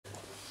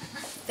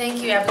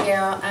Thank you,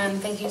 Abigail,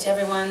 and thank you to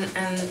everyone,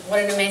 and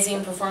what an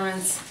amazing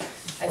performance.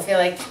 I feel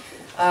like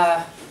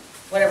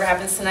whatever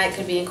happens tonight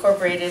could be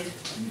incorporated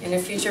in a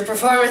future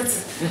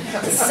performance.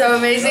 It's so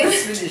amazing.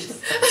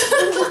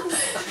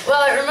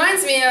 Well, it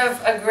reminds me of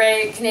a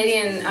great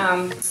Canadian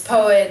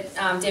poet,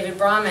 David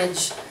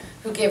Bromwich,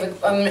 who gave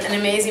an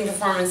amazing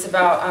performance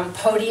about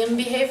podium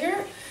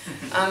behavior,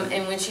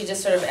 in which he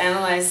just sort of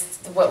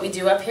analyzed what we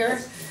do up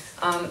here,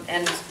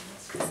 and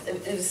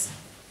it was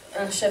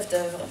un chef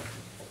d'œuvre.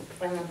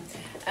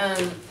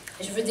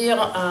 Je veux dire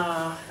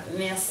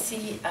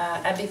merci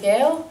à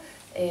Abigail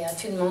et à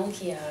tout le monde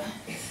qui a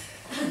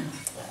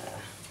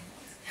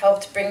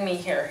helped bring me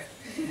here.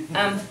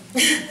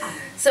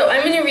 So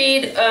I'm going to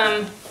read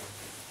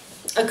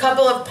a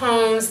couple of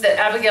poems that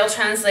Abigail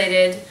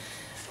translated.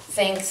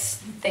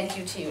 Thank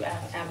you to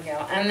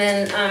Abigail. And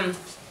then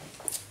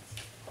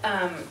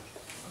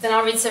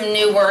I'll read some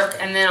new work,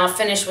 and then I'll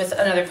finish with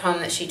another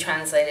poem that she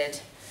translated.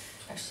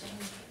 Actually,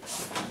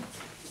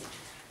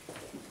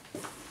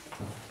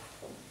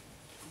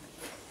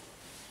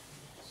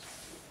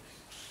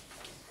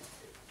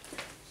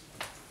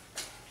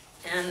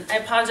 and I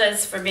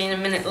apologize for being a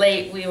minute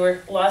late. We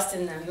were lost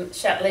in the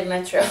Châtelet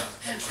Metro,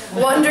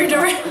 wandering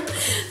around,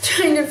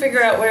 trying to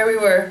figure out where we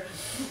were.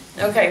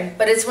 Okay,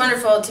 but it's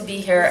wonderful to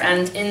be here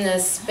and in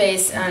this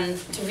space and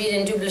to read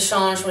in double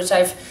change, which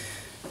I've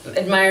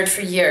admired for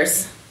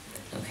years.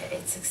 Okay,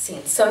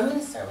 8:16. So I'm going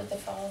to start with the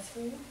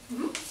follow-through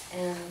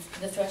and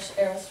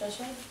the arrow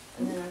threshold,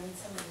 and then I'll read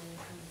some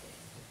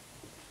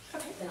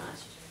and then then I'll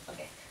ask you.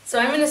 Okay, so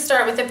I'm going to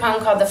start with a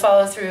poem called The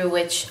Follow-Through,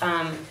 which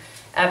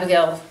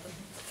Abigail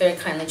very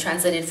kindly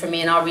translated for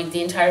me, and I'll read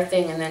the entire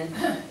thing and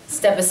then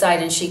step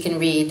aside and she can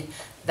read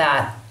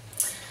that.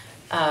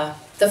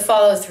 The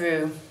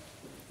Follow-Through.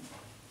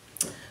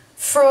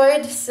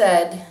 Freud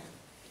said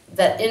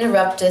that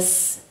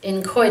interruptus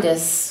in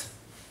coitus,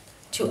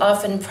 too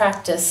often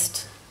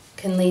practiced,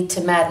 can lead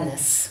to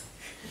madness.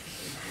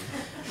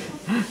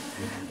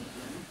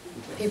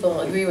 People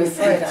agree with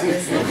Freud,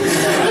 obviously.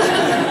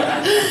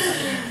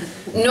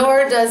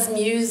 Nor does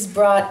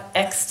muse-brought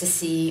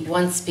ecstasy,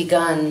 once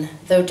begun,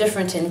 though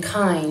different in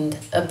kind,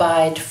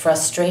 abide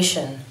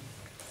frustration.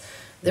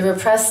 The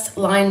repressed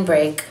line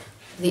break,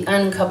 the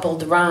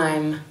uncoupled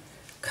rhyme,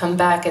 come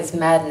back as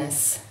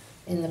madness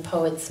in the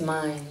poet's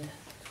mind.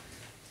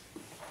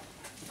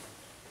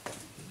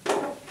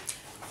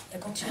 La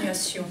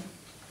continuation.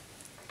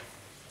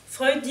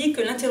 Freud dit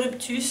que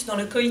l'interruptus dans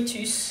le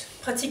coitus,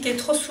 pratiqué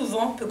trop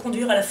souvent, peut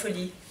conduire à la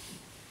folie.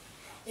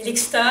 Et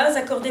l'extase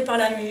accordée par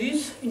la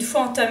muse, une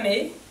fois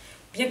entamée,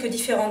 bien que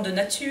différente de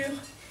nature,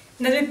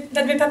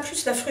 n'admet pas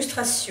plus la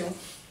frustration.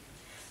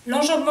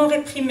 L'enjambement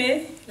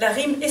réprimé, la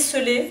rime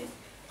esselée,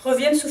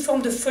 reviennent sous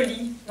forme de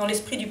folie dans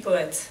l'esprit du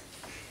poète.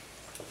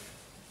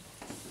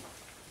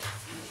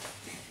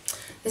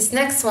 This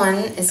next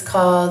one is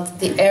called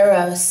the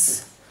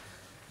Eros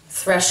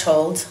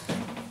Threshold,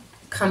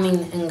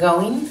 coming and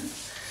going.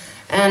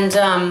 And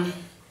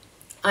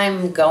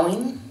I'm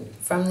going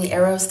from the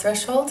Eros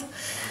Threshold,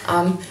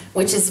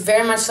 which is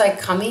very much like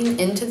coming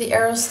into the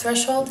Eros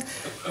Threshold,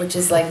 which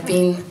is like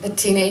being a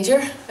teenager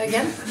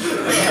again.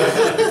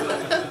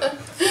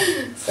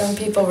 Some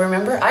people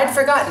remember. I'd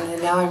forgotten,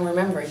 and now I'm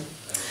remembering.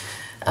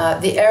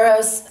 The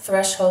Eros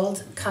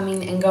Threshold,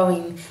 coming and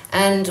going.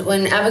 And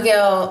when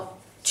Abigail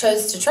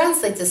chose to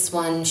translate this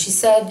one, she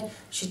said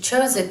she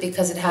chose it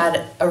because it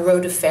had a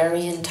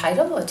Rodeferian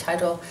title, a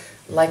title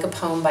like a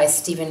poem by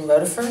Stephen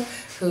Rodefer,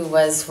 who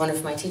was one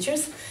of my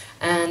teachers,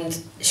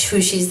 and who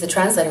she's the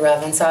translator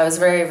of, and so I was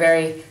very,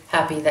 very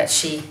happy that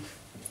she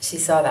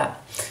saw that.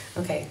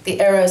 Okay, the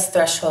Eros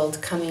Threshold,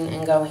 coming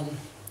and going.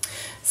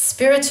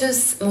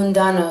 Spiritus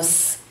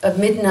mundanos, a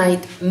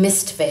midnight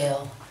mist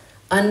veil,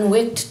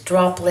 unwicked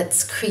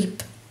droplets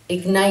creep,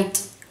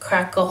 ignite,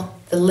 crackle,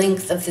 the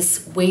length of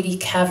this weighty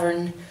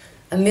cavern,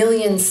 a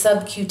million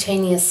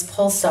subcutaneous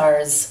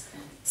pulsars,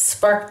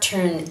 spark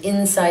turn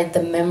inside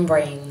the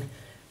membrane,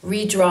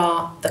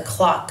 redraw the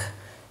clock,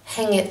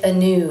 hang it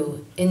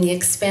anew in the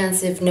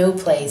expansive no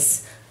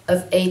place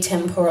of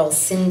atemporal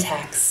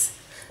syntax.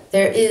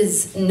 There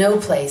is no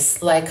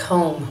place like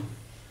home.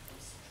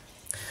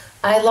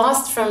 I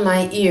lost from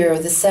my ear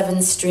the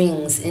 7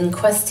 strings in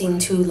questing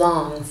too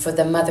long for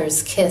the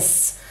mother's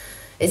kiss.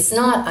 It's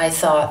not, I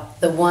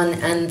thought, the one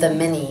and the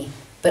many,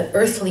 but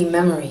earthly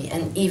memory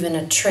and even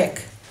a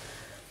trick.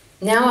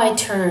 Now I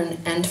turn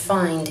and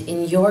find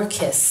in your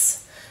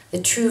kiss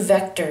the true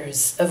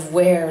vectors of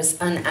wares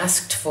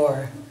unasked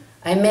for.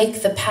 I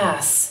make the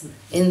pass,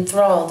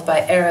 enthralled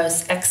by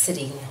Eros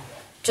exiting,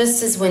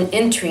 just as when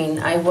entering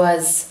I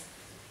was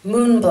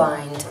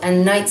moonblind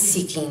and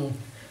night-seeking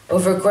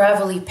over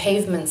gravelly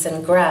pavements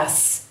and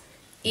grass.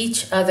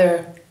 Each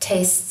other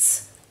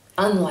tastes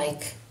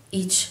unlike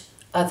each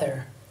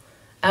other.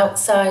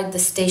 Outside the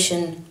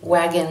station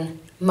wagon,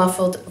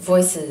 muffled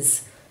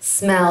voices,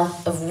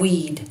 smell of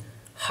weed,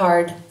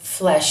 hard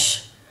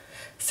flesh,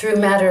 through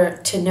matter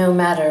to no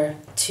matter,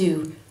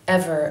 to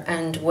ever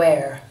and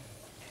where.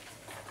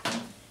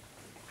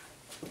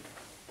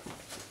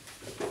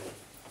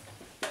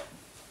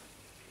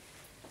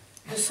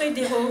 seuil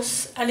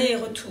d'Eros, aller et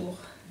retour.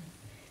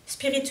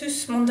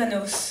 Spiritus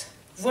mondanos,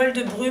 voile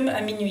de brume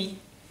à minuit.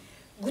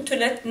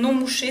 Gouttelettes non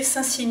mouchées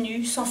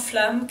s'insinuent,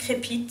 s'enflamment,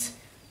 crépitent,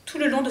 tout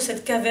le long de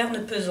cette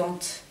caverne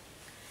pesante.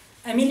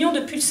 1 million de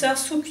pulsars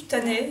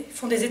sous-cutanés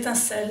font des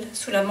étincelles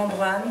sous la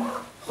membrane,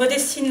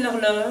 redessinent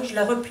l'horloge,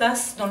 la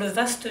replacent dans le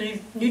vaste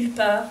nulle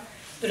part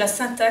de la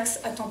syntaxe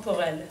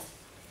atemporelle.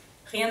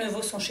 Rien ne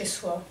vaut son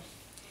chez-soi.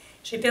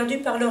 J'ai perdu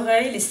par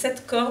l'oreille les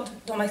 7 cordes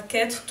dans ma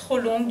quête trop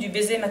longue du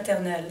baiser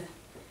maternel.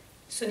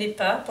 Ce n'est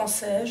pas,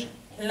 pensais-je,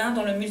 l'un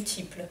dans le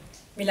multiple,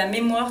 mais la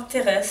mémoire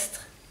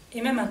terrestre et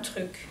même un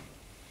truc.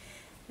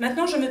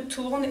 Maintenant je me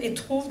tourne et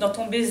trouve dans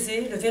ton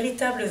baiser le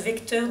véritable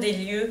vecteur des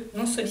lieux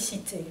non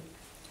sollicités.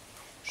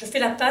 Je fais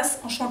la passe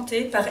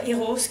enchantée par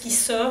Eros qui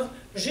sort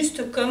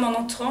juste comme en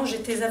entrant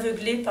j'étais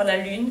aveuglée par la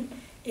lune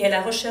et à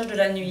la recherche de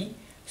la nuit,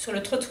 sur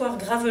le trottoir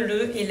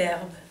graveleux et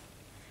l'herbe.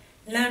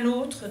 L'un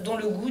l'autre dont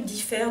le goût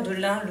diffère de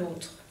l'un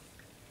l'autre.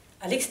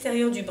 À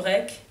l'extérieur du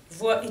break,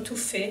 voix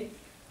étouffée,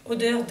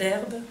 odeur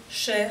d'herbe,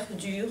 chair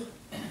dure,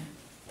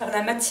 par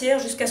la matière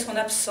jusqu'à son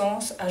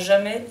absence, à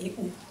jamais et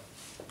où.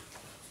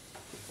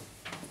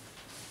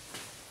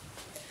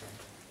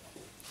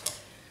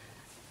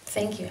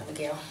 Thank you,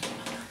 Abigail.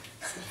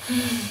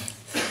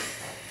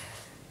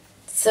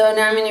 So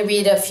now I'm going to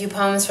read a few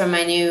poems from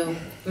my new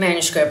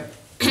manuscript.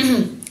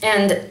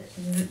 And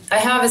I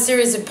have a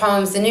series of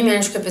poems. The new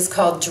manuscript is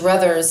called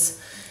Druthers,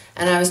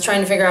 and I was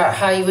trying to figure out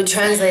how you would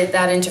translate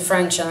that into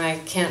French, and I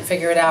can't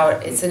figure it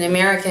out. It's an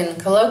American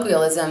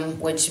colloquialism,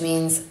 which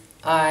means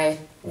I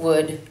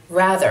would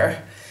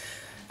rather.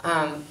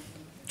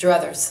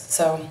 Druthers.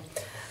 So,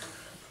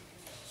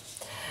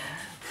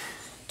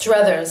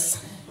 Druthers.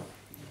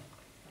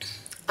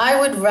 I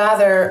would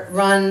rather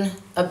run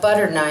a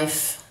butter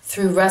knife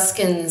through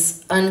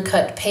Ruskin's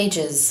uncut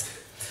pages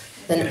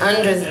than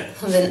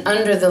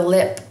under the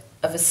lip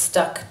of a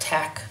stuck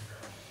tack.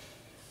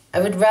 I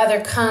would rather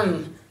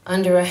come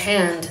under a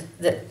hand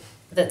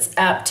that's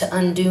apt to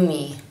undo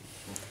me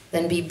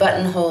than be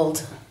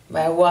buttonholed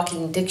by a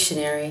walking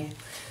dictionary.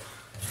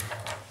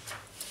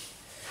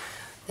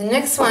 The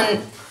next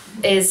one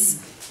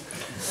is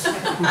I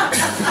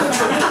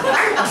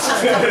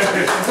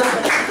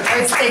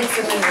was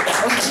thinking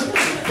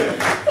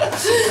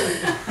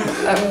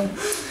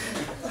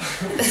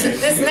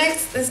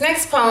this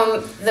next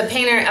poem, the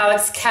painter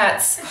Alex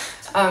Katz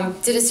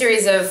did a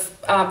series of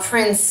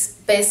prints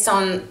based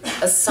on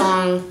a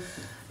song,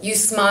 You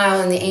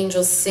Smile and the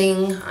Angels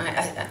Sing.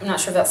 I'm not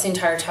sure if that's the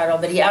entire title,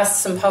 but he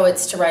asked some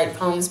poets to write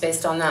poems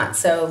based on that.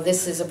 So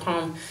this is a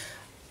poem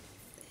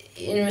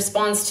in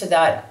response to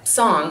that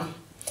song.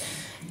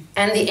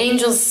 And the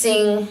angels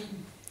sing,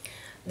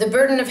 the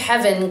burden of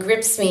heaven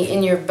grips me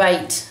in your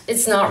bite.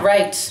 It's not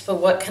right, but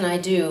what can I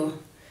do?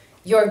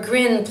 Your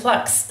grin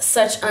plucks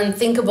such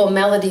unthinkable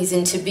melodies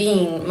into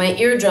being, my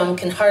eardrum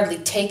can hardly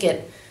take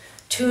it.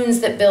 Tunes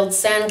that build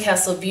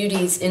sandcastle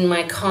beauties in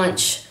my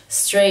conch,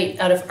 straight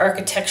out of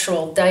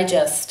architectural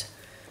digest.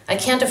 I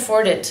can't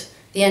afford it,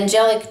 the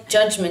angelic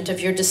judgment of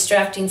your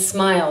distracting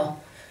smile,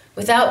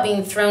 without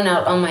being thrown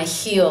out on my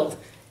heel,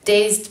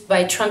 dazed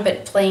by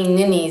trumpet-playing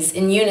ninnies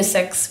in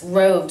unisex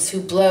robes who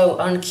blow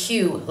on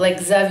cue like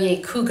Xavier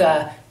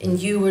Cugat in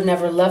You Were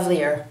Never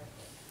Lovelier.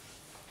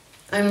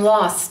 I'm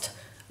lost,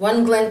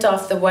 one glint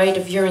off the white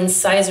of your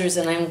incisors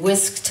and I'm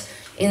whisked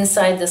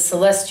inside the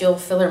celestial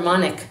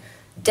philharmonic,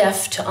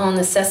 deaf to all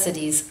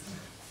necessities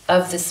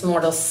of this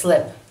mortal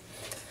slip.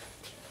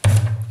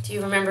 Do you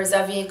remember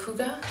Xavier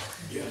Cugat?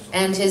 Yes.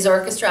 And his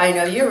orchestra? I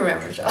know you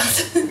remember,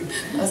 Charles.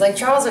 I was like,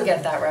 Charles will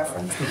get that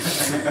reference.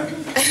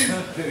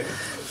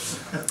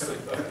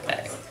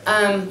 Okay.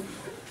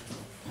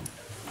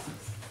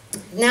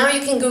 Now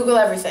you can Google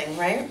everything,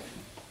 right?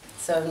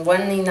 So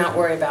one need not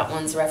worry about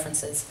one's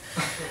references.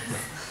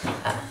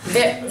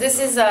 This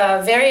is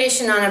a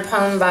variation on a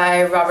poem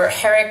by Robert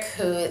Herrick,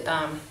 who,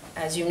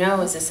 as you know,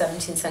 is a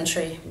 17th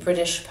century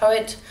British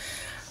poet.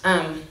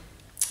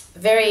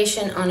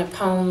 Variation on a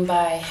poem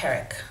by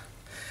Herrick.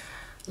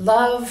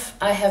 Love,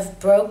 I have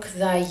broke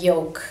thy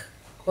yoke.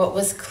 What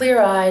was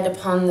clear-eyed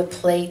upon the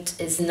plate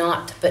is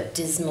naught but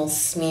dismal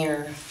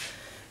smear.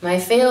 My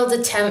failed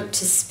attempt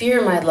to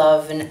spear my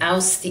love and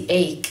oust the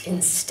ache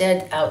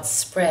instead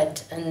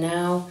outspread, and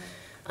now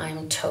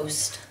I'm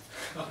toast.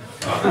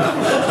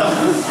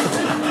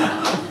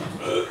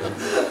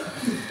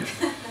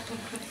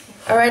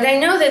 All right, I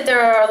know that there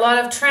are a lot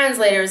of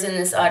translators in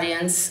this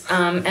audience,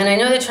 and I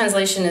know that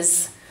translation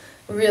is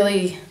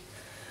really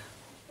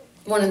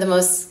one of the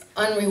most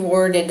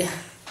unrewarded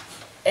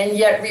and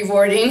yet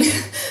rewarding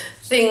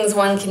things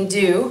one can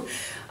do.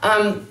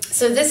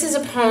 So this is a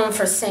poem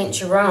for Saint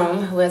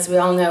Jerome, who, as we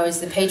all know, is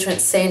the patron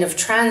saint of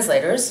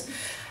translators.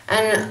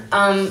 And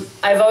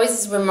I've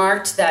always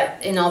remarked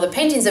that in all the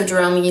paintings of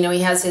Jerome, you know,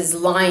 he has his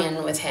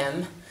lion with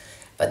him,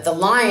 but the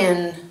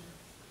lion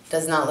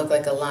does not look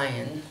like a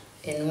lion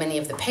in many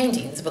of the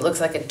paintings, but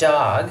looks like a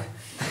dog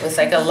with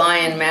like a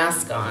lion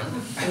mask on,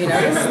 you know?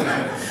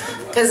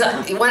 Because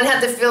one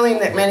had the feeling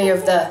that many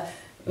of the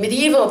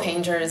medieval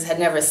painters had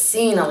never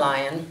seen a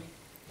lion.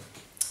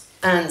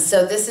 And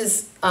so this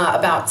is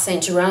about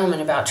Saint Jerome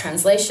and about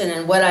translation.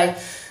 And what I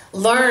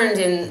learned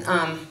in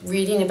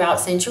reading about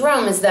Saint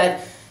Jerome is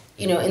that,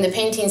 you know, in the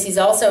paintings he's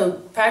also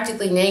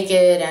practically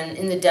naked and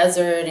in the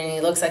desert, and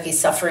he looks like he's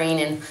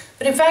suffering.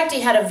 But in fact,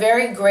 he had a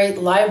very great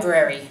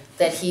library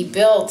that he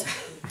built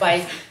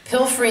by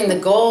pilfering the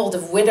gold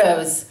of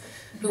widows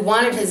who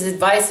wanted his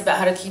advice about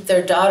how to keep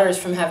their daughters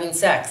from having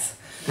sex.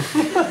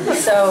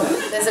 So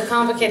there's a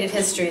complicated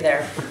history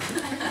there.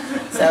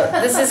 So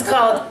this is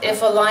called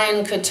If a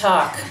Lion Could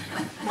Talk.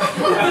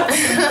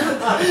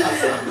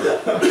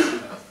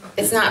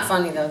 It's not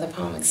funny though, the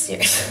poem is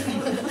serious.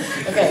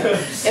 Okay,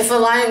 If a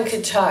Lion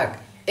Could Talk.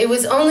 It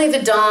was only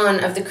the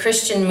dawn of the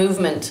Christian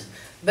movement,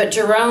 but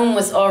Jerome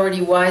was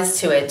already wise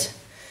to it.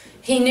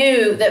 He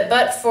knew that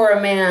but for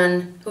a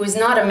man who is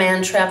not a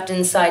man trapped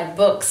inside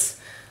books,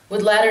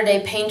 would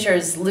latter-day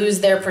painters lose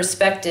their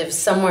perspective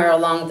somewhere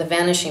along the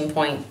vanishing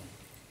point.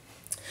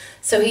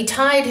 So he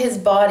tied his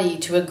body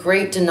to a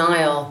great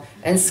denial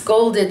and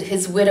scolded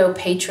his widow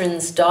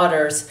patron's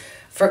daughters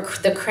for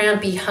the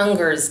crampy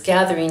hungers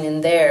gathering in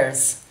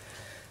theirs.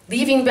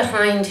 Leaving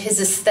behind his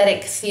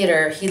aesthetic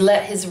theater, he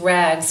let his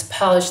rags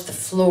polish the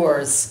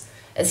floors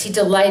as he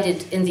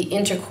delighted in the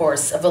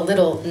intercourse of a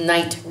little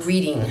night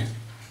reading.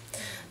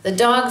 The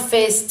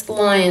dog-faced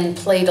lion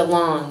played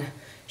along,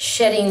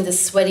 shedding the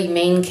sweaty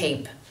mane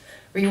cape,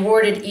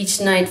 rewarded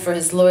each night for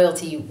his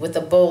loyalty with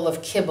a bowl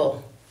of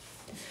kibble.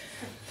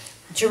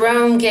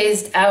 Jerome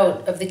gazed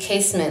out of the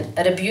casement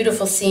at a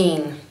beautiful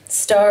scene,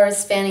 stars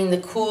spanning the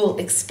cool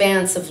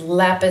expanse of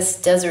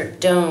lapis desert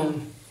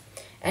dome,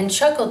 and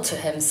chuckled to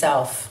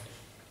himself.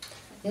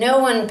 No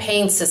one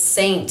paints a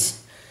saint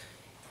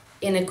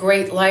in a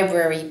great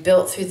library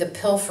built through the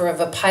pilfer of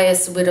a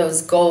pious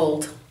widow's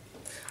gold.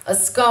 A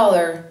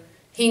scholar,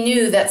 he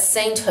knew that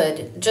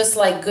sainthood, just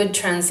like good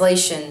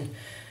translation,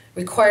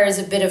 requires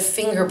a bit of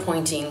finger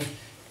pointing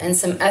and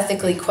some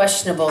ethically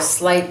questionable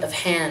sleight of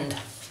hand.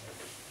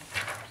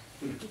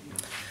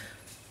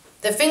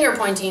 The finger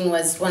pointing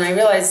was when I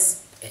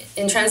realized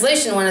in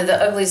translation, one of the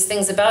ugliest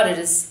things about it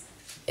is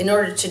in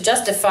order to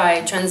justify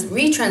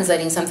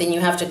retranslating something, you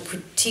have to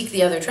critique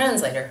the other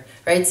translator,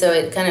 right? So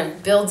it kind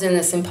of builds in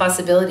this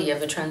impossibility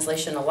of a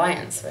translation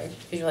alliance, right?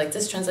 Because you're like,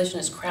 this translation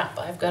is crap,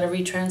 I've got to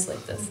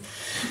retranslate this.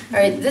 All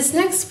right, this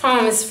next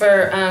poem is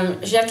for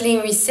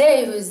Jacqueline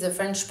Risset, who's the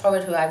French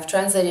poet who I've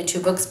translated 2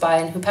 books by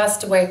and who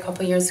passed away a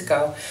couple years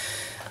ago.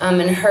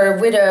 And her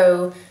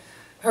widower,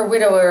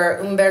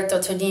 Umberto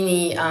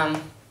Todini,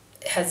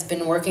 has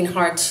been working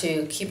hard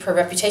to keep her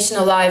reputation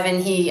alive,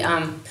 and he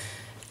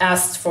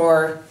asked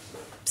for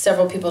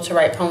several people to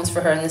write poems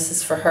for her, and this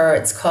is for her.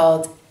 It's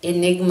called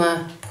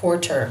Enigma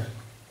Porter,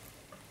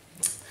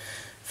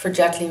 for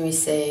Jacqueline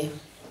Risset.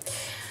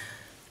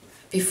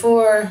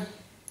 Before,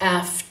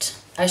 aft,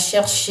 I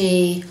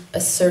cherchais a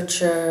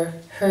searcher,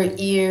 her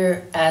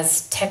ear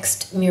as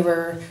text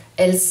mirror,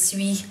 elle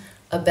suit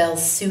a belle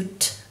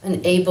suit,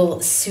 an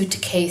able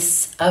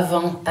suitcase,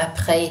 avant,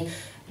 après,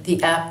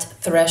 the apt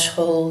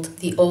threshold,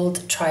 the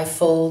old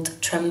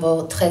trifold,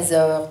 tremble,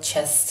 trésor,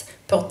 chest,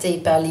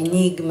 porté par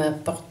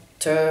l'énigme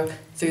porteur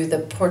through the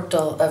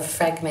portal of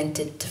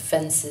fragmented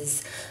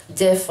defenses,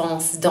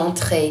 défense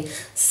d'entrée,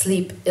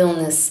 sleep,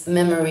 illness,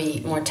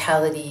 memory,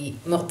 mortality,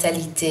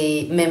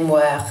 mortalité,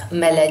 mémoire,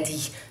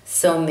 maladie,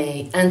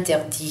 sommeil,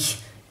 interdit,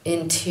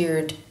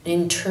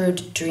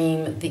 interred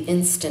dream, the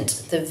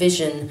instant, the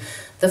vision,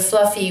 the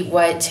fluffy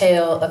white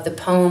tail of the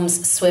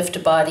poem's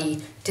swift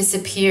body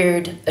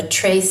disappeared, a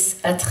trace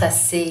à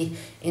tracer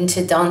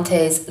into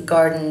Dante's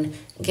garden,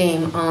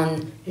 game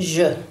on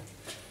jeu.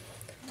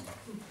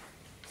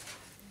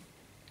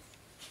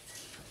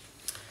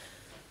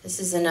 This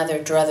is another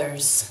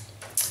Druthers.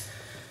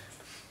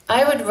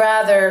 I would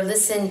rather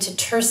listen to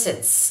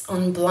tercets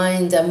on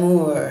blind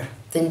amour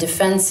than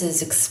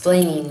defenses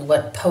explaining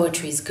what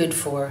poetry's good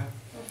for.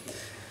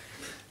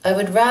 I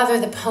would rather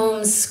the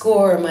poems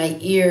score my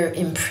ear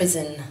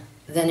imprison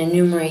than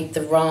enumerate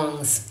the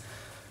wrongs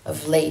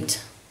of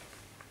late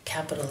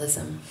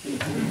capitalism.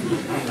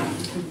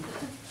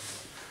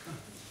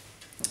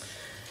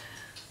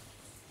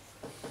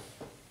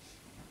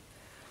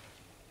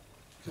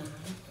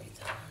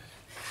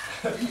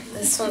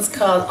 This one's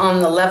called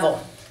On the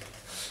Level.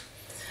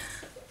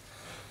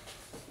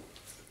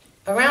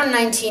 Around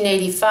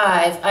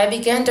 1985, I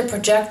began to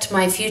project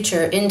my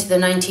future into the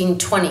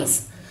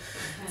 1920s.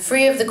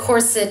 Free of the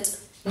corset,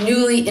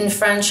 newly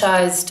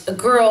enfranchised, a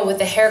girl with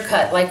a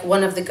haircut like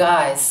one of the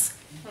guys.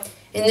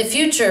 In the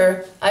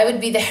future, I would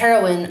be the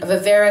heroine of a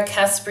Vera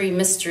Caspri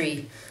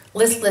mystery,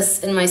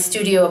 listless in my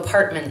studio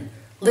apartment,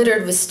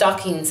 littered with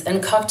stockings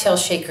and cocktail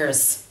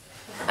shakers.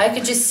 I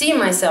could just see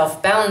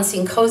myself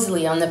balancing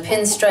cozily on the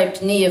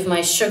pinstriped knee of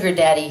my sugar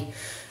daddy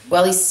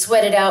while he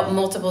sweated out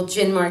multiple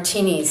gin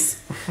martinis.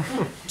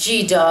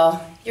 Gee,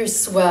 doll, you're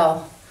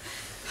swell.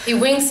 He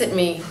winks at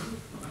me,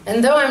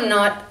 and though I'm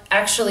not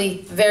actually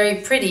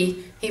very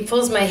pretty, he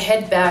pulls my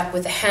head back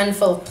with a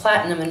handful of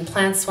platinum and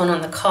plants one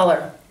on the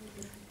collar.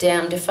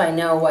 Damned if I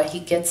know why he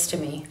gets to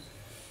me.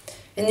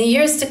 In the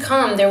years to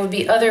come, there would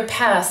be other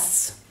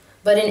pasts,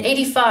 But in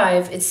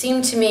 '85, it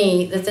seemed to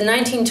me that the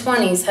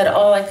 1920s had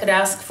all I could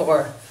ask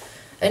for.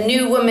 A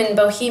new woman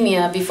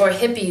bohemia before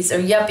hippies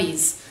or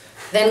yuppies,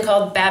 then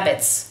called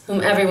Babbitts,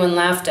 whom everyone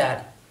laughed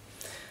at.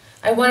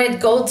 I wanted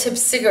gold-tipped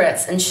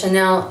cigarettes and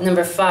Chanel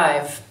No.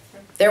 5.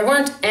 There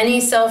weren't any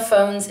cell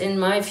phones in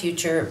my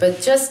future,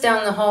 but just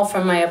down the hall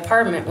from my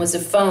apartment was a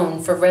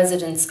phone for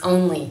residents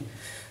only.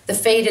 The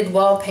faded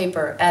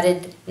wallpaper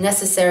added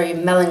necessary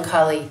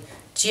melancholy,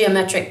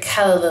 geometric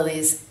calla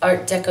lilies,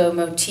 Art Deco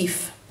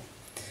motif.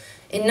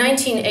 In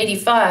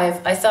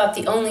 1985, I thought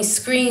the only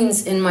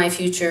screens in my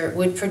future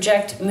would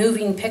project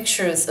moving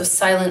pictures of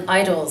silent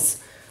idols,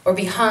 or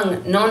be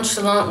hung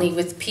nonchalantly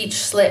with peach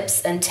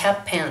slips and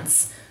tap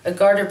pants, a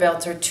garter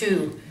belt or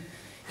two,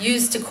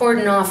 used to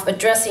cordon off a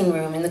dressing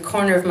room in the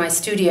corner of my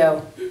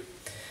studio.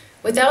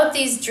 Without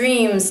these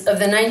dreams of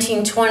the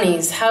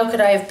 1920s, how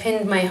could I have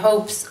pinned my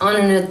hopes on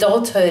an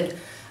adulthood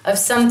of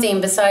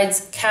something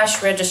besides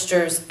cash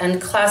registers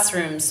and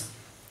classrooms?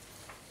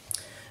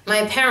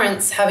 My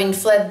parents, having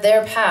fled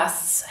their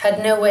pasts,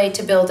 had no way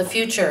to build a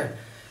future.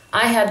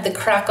 I had the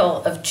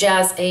crackle of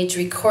jazz-age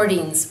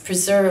recordings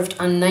preserved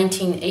on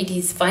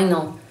 1980s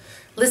vinyl.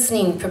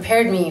 Listening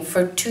prepared me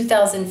for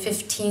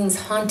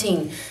 2015's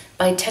haunting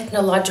by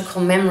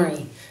technological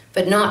memory,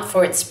 but not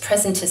for its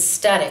presentist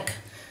static,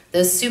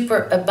 those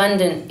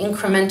superabundant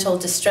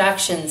incremental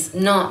distractions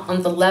not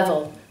on the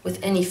level with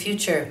any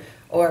future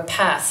or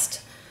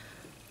past.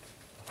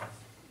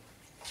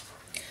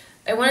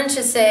 I wanted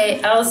to say,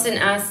 Allison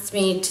asked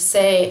me to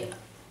say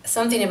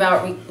something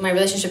about my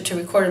relationship to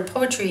recorded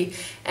poetry,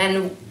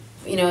 and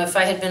you know, if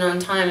I had been on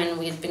time and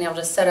we had been able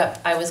to set up,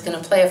 I was going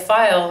to play a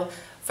file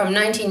from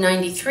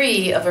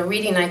 1993 of a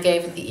reading I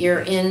gave at the Ear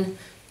in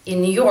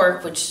New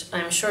York, which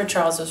I'm sure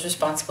Charles was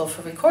responsible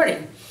for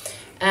recording.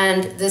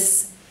 And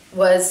this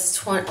was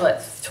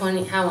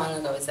 20, how long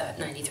ago was that?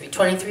 93,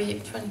 23,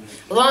 20,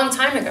 a long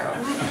time ago.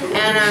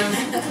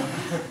 And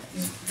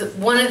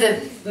one of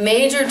the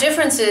major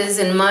differences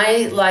in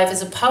my life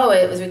as a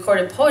poet with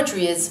recorded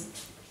poetry is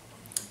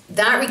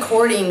that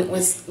recording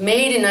was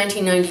made in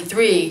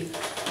 1993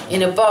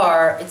 in a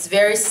bar. It's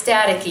very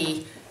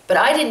staticky, but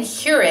I didn't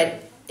hear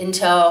it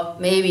until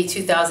maybe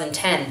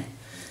 2010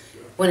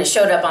 when it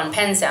showed up on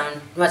Pen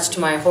Sound, much to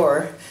my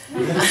horror.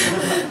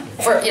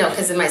 For, you know,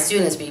 because my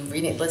students be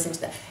reading, listening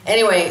to that.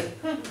 Anyway,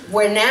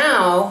 we're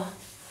now,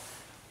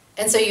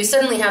 and so you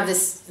suddenly have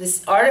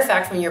this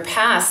artifact from your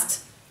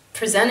past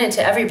presented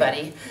to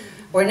everybody,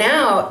 where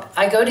now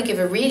I go to give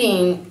a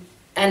reading,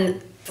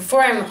 and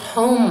before I'm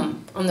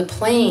home on the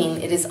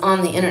plane, it is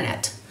on the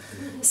internet.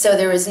 So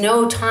there is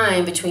no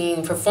time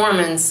between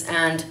performance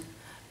and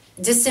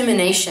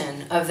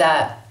dissemination of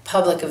that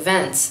public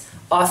event,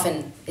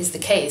 often is the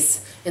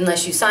case,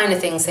 unless you sign a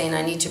thing saying,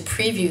 I need to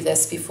preview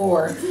this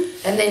before,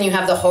 and then you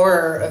have the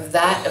horror of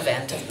that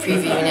event, of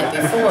previewing it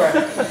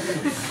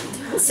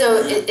before.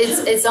 So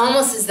it's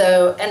almost as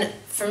though, and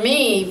for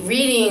me,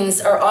 readings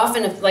are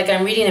often, like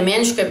I'm reading a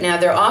manuscript now,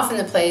 they're often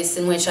the place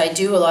in which I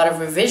do a lot of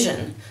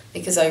revision,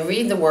 because I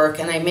read the work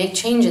and I make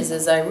changes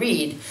as I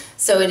read.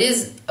 So it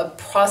is a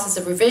process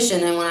of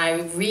revision, and when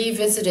I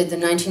revisited the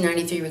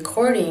 1993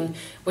 recording,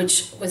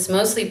 which was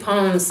mostly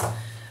poems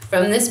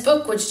from this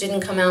book, which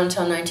didn't come out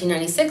until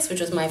 1996, which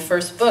was my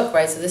first book,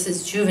 right? So this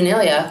is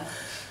Juvenilia.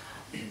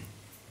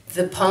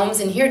 The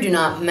poems in here do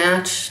not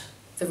match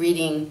the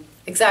reading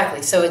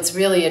exactly. So it's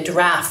really a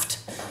draft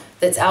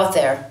that's out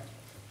there.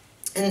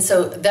 And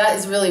so that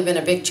has really been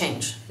a big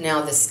change.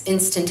 Now this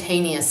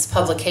instantaneous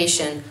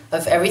publication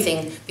of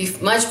everything,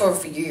 much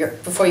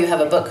before you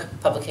have a book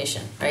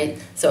publication, right?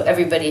 So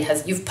everybody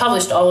has, you've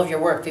published all of your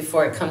work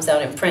before it comes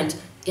out in print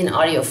in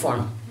audio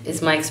form,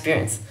 is my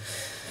experience.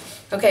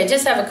 Okay, I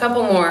just have a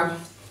couple more.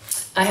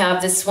 I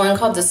have this one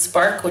called The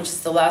Spark, which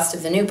is the last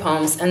of the new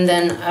poems, and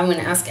then I'm going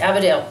to ask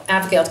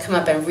Abigail to come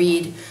up and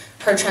read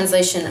her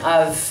translation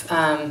of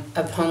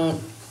a poem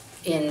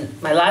in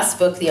my last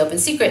book, The Open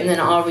Secret, and then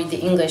I'll read the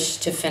English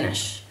to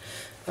finish.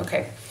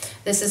 Okay,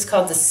 this is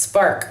called The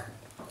Spark.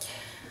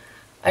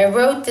 I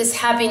wrote this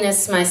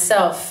happiness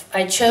myself.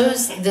 I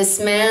chose this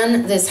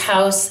man, this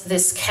house,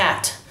 this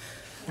cat.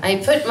 I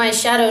put my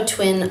shadow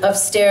twin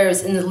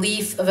upstairs in the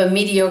leaf of a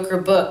mediocre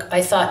book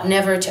I thought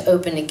never to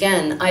open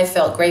again. I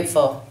felt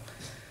grateful.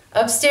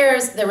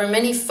 Upstairs, there were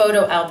many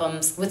photo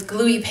albums with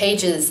gluey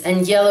pages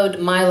and yellowed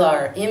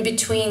mylar, in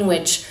between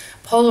which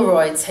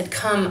Polaroids had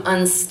come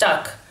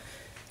unstuck.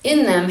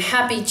 In them,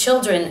 happy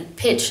children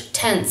pitch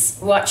tents,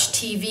 watch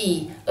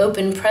TV,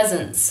 open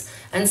presents,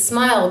 and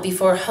smile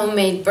before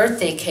homemade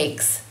birthday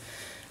cakes.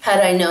 Had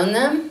I known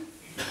them?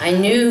 I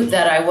knew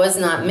that I was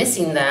not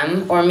missing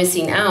them or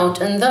missing out,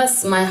 and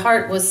thus my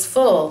heart was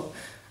full.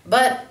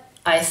 But,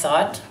 I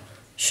thought,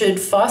 should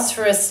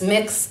phosphorus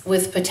mix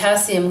with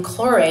potassium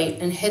chlorate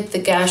and hit the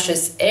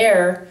gaseous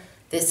air,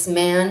 this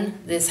man,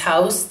 this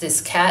house,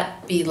 this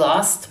cat be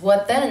lost,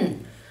 what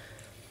then?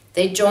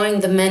 They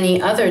joined the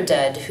many other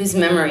dead whose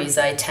memories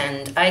I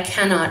tend. I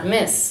cannot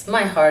miss.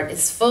 My heart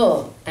is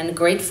full and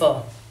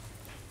grateful.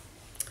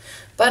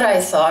 But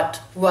I thought,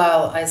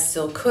 while I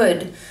still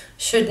could,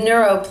 Should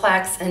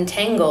neuroplaques and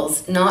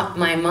tangles not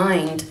my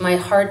mind, my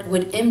heart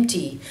would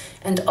empty,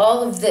 and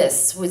all of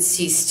this would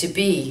cease to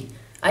be.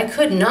 I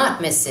could not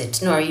miss it,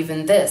 nor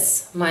even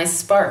this, my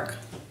spark.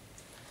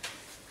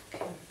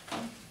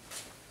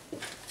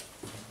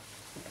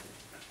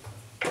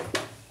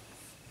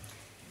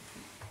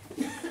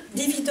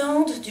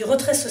 Dividende du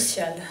retrait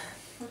social.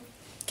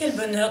 Quel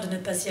bonheur de ne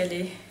pas y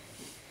aller.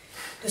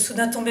 De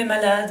soudain tomber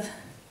malade,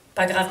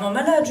 pas gravement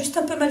malade, juste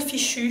un peu mal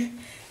fichu,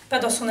 pas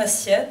dans son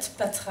assiette,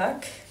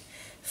 patraque,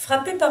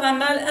 frappé par un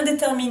mal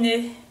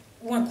indéterminé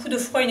ou un coup de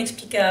froid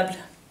inexplicable.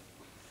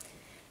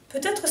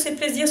 Peut-être ces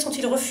plaisirs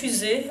sont-ils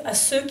refusés à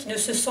ceux qui ne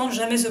se sentent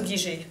jamais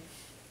obligés,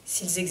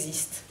 s'ils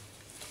existent.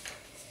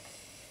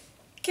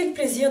 Quel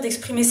plaisir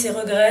d'exprimer ses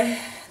regrets,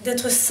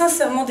 d'être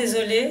sincèrement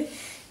désolé,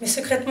 mais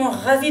secrètement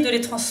ravi de les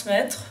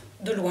transmettre,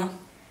 de loin,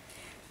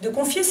 de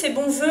confier ses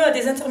bons vœux à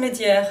des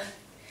intermédiaires,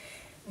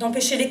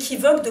 d'empêcher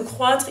l'équivoque de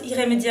croître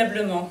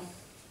irrémédiablement.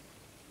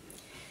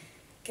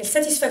 Quelle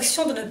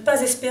satisfaction de ne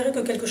pas espérer que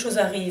quelque chose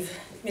arrive,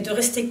 mais de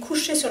rester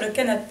couché sur le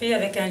canapé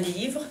avec un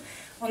livre,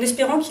 en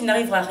espérant qu'il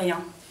n'arrivera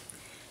rien.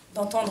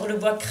 D'entendre le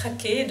bois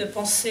craquer, de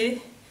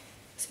penser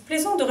 « c'est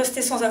plaisant de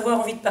rester sans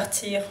avoir envie de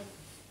partir ».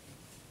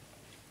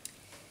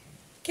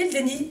 Quel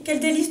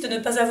délice de ne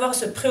pas avoir à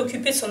se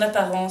préoccuper de son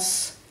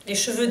apparence, les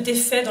cheveux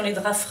défaits dans les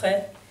draps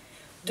frais,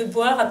 de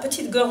boire à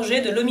petites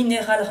gorgées de l'eau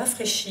minérale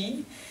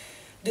rafraîchie,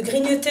 de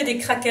grignoter des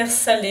crackers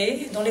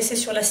salés, d'en laisser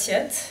sur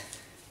l'assiette,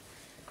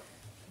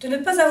 de ne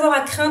pas avoir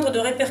à craindre de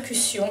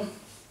répercussions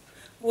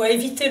ou à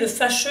éviter le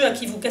fâcheux à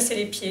qui vous cassez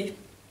les pieds.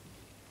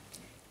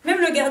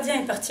 Même le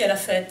gardien est parti à la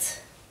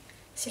fête.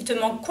 S'il te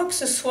manque quoi que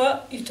ce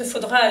soit, il te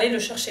faudra aller le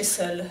chercher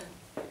seul.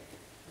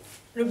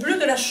 Le bleu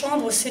de la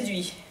chambre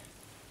séduit.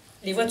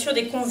 Les voitures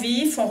des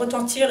convives font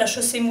retentir la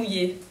chaussée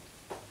mouillée.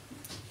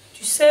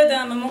 Tu cèdes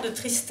à un moment de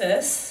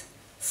tristesse,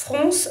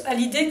 fronces à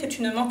l'idée que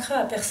tu ne manqueras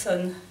à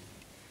personne.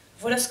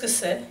 Voilà ce que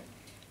c'est.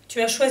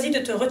 Tu as choisi de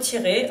te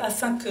retirer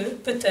afin que,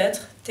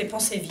 peut-être, tes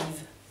pensées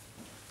vivent.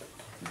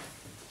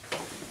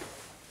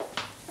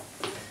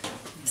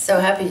 So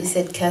happy you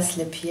said casse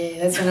le pied.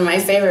 That's one of my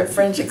favorite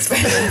French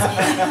expressions.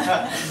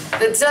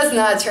 That does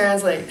not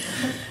translate.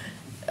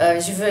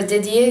 Je veux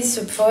dédier ce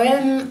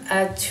poème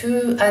à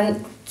tout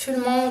le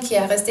monde qui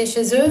est resté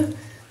chez eux,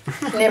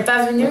 qui n'est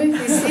pas venu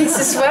ici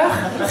ce soir.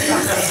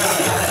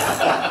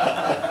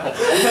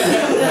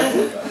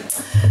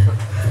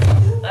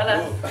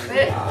 Voilà.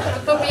 Mais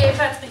je copier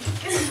Patrick.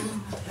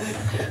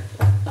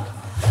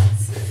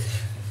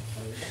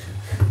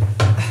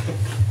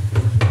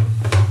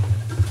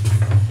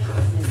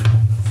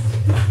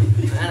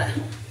 Voilà.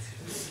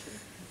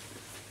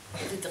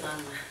 Le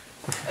drame.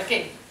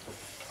 Okay.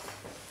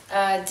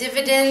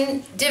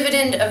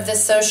 Dividend of the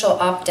social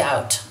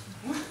opt-out.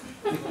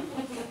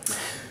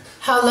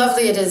 How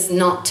lovely it is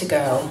not to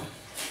go,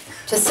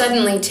 to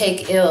suddenly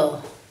take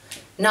ill,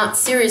 not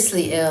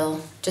seriously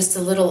ill, just a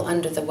little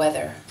under the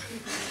weather.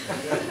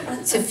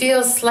 To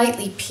feel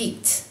slightly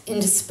peaked,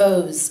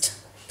 indisposed,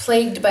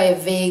 plagued by a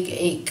vague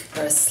ache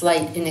or a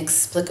slight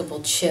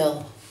inexplicable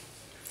chill.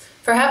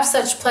 Perhaps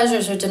such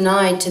pleasures are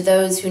denied to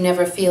those who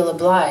never feel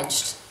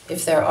obliged,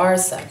 if there are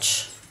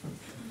such.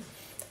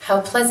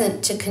 How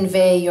pleasant to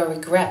convey your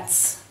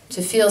regrets,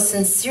 to feel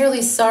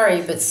sincerely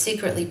sorry but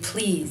secretly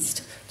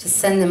pleased, to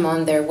send them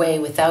on their way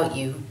without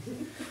you,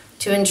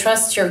 to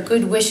entrust your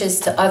good wishes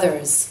to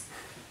others,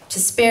 to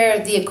spare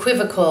the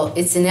equivocal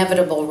its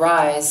inevitable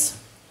rise.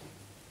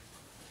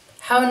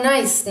 How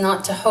nice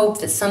not to hope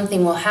that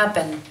something will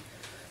happen,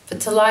 but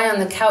to lie on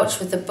the couch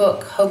with a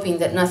book hoping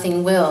that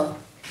nothing will,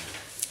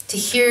 to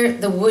hear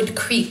the wood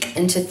creak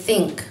and to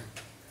think,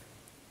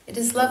 it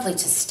is lovely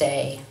to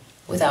stay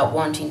without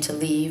wanting to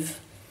leave.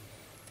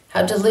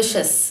 How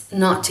delicious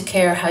not to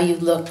care how you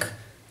look,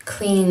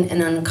 clean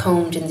and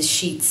uncombed in the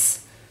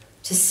sheets,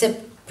 to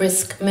sip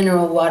brisk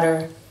mineral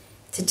water,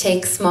 to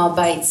take small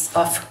bites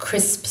off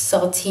crisp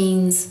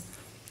saltines,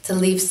 to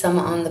leave some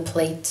on the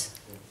plate,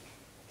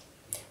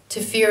 to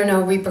fear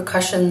no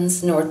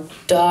repercussions nor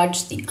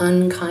dodge the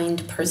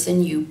unkind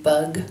person you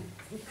bug.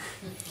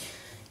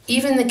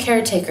 Even the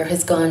caretaker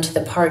has gone to the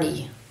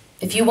party.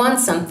 If you want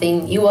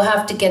something, you will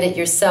have to get it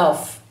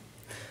yourself.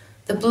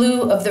 The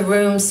blue of the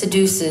room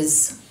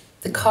seduces.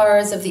 The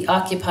cars of the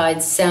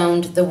occupied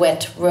sound the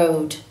wet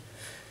road.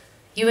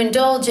 You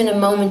indulge in a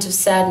moment of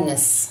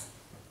sadness,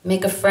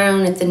 make a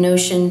frown at the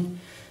notion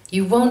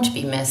you won't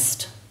be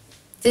missed.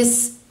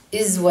 This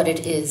is what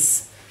it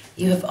is.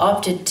 You have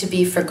opted to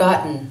be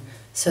forgotten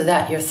so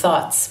that your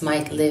thoughts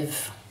might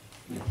live.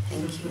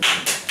 Thank you.